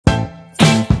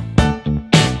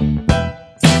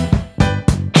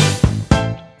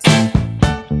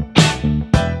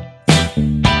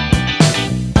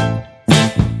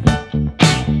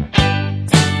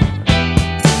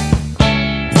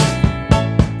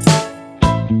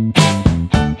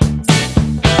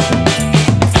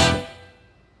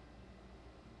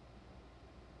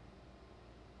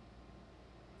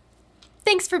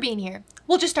for being here.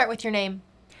 We'll just start with your name.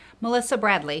 Melissa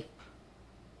Bradley.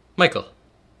 Michael.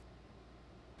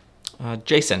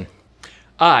 Jason.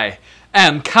 I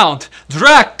am Count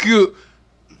Dracu...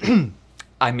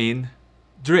 I mean,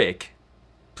 Drake.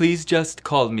 Please just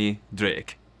call me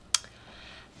Drake.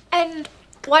 And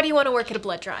why do you want to work at a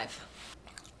blood drive?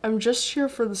 I'm just here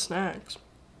for the snacks.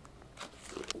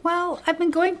 Well, I've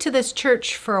been going to this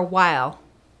church for a while,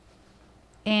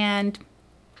 and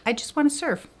I just want to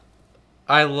serve.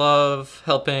 I love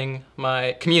helping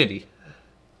my community.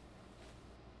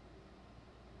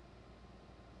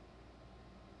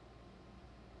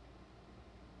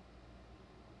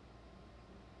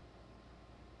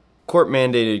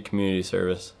 Court-mandated community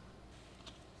service.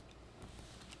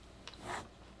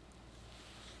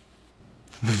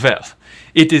 Well,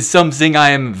 it is something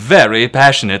I am very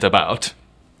passionate about.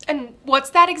 And what's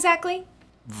that exactly?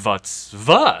 What's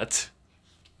what?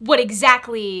 What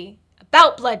exactly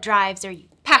about blood drives are you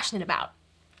passionate about?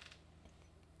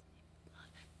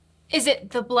 Is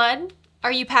it the blood?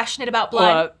 Are you passionate about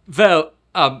blood?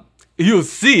 You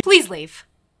see... Please leave.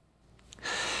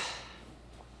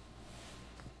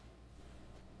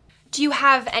 Do you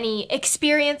have any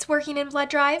experience working in blood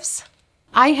drives?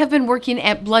 I have been working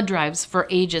at blood drives for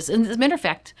ages. And as a matter of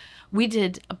fact, we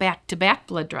did back-to-back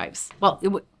blood drives. Well,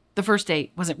 the first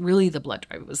day wasn't really the blood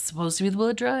drive. It was supposed to be the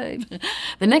blood drive.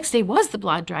 The next day was the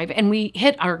blood drive, and we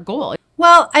hit our goal.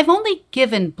 Well, I've only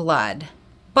given blood,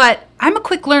 but I'm a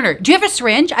quick learner. Do you have a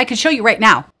syringe? I can show you right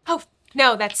now. Oh,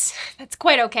 no, that's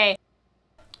quite okay.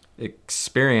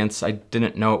 Experience, I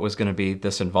didn't know it was going to be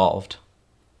this involved.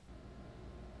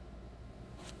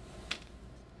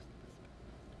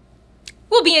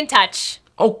 We'll be in touch.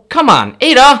 Oh, come on,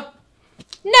 Ada!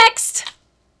 Next!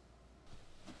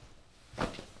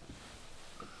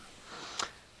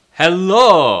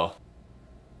 Hello!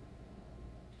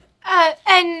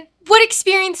 And what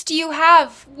experience do you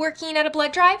have working at a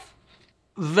blood drive?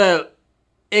 Well,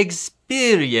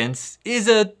 experience is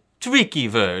a tricky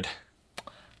word.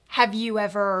 Have you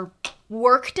ever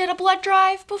worked at a blood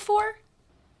drive before?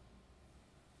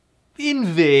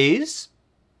 In ways.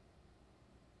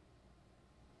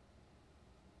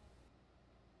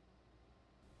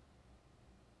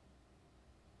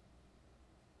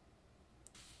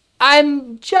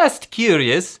 I'm just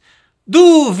curious,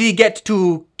 do we get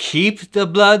to keep the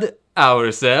blood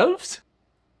ourselves?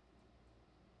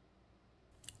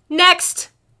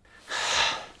 Next!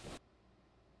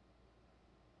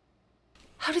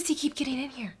 How does he keep getting in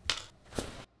here?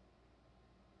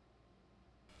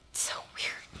 It's so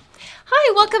weird.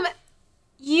 Hi, welcome.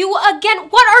 You again?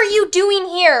 What are you doing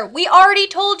here? We already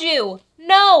told you.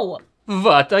 No.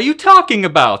 What are you talking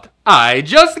about? I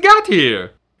just got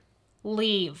here.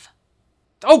 Leave.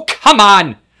 Oh, come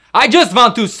on! I just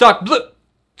want to suck blood.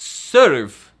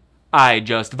 Serve. I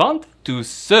just want to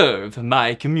serve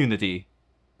my community.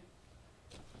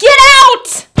 Get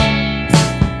out!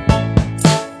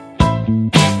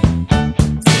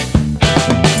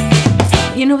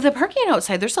 You know, the parking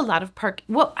outside, there's a lot of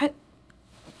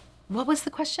what was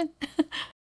the question?